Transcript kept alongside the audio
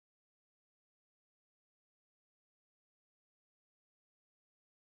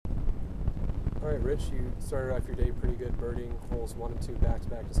right, Rich, you started off your day pretty good, birdieing holes 1 and 2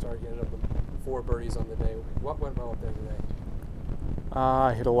 back-to-back to start. You ended up with 4 birdies on the day. What went well up there today?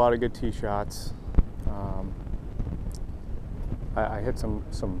 I hit a lot of good tee shots. I hit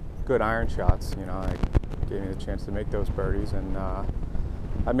some good iron shots. You know, I gave me the chance to make those birdies, and I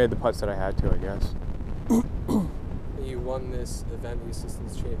made the putts that I had to, I guess. You won this event, the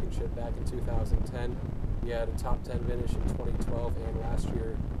Assistants Championship, back in 2010. You had a top 10 finish in 2012 and last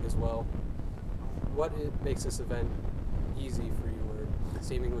year as well. What makes this event easy for you, or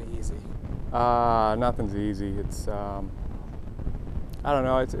seemingly easy? Nothing's easy. It's I don't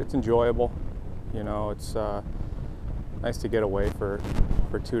know. It's enjoyable. You know, it's nice to get away for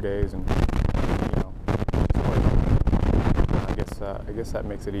 2 days and I guess that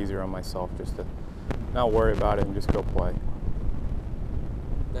makes it easier on myself, just to not worry about it and just go play.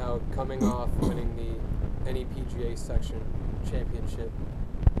 Now, coming off winning the NEPGA section championship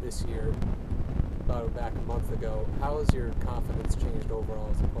this year, back a month ago, how has your confidence changed overall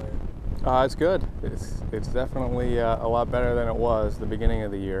as a player? It's good. It's definitely a lot better than it was the beginning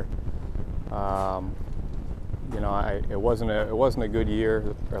of the year. You know, it wasn't a good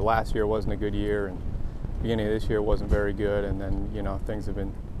year. Or last year wasn't a good year, and beginning of this year wasn't very good. And then things have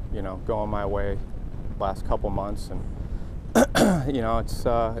been going my way last couple months, and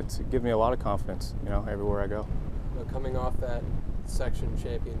it's given me a lot of confidence everywhere I go. Now, coming off that section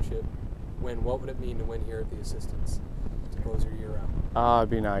championship win, what would it mean to win here at the Assistants to close your year out?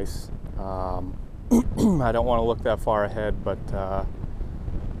 It'd be nice. I don't want to look that far ahead, but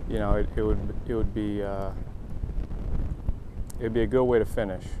it'd be a good way to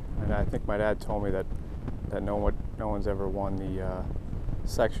finish. And I think my dad told me that no one's ever won the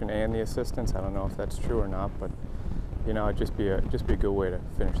section and the Assistants. I don't know if that's true or not, but it'd just be a good way to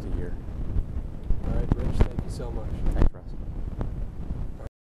finish the year. All right, Rich, thank you so much. Thanks, Russ.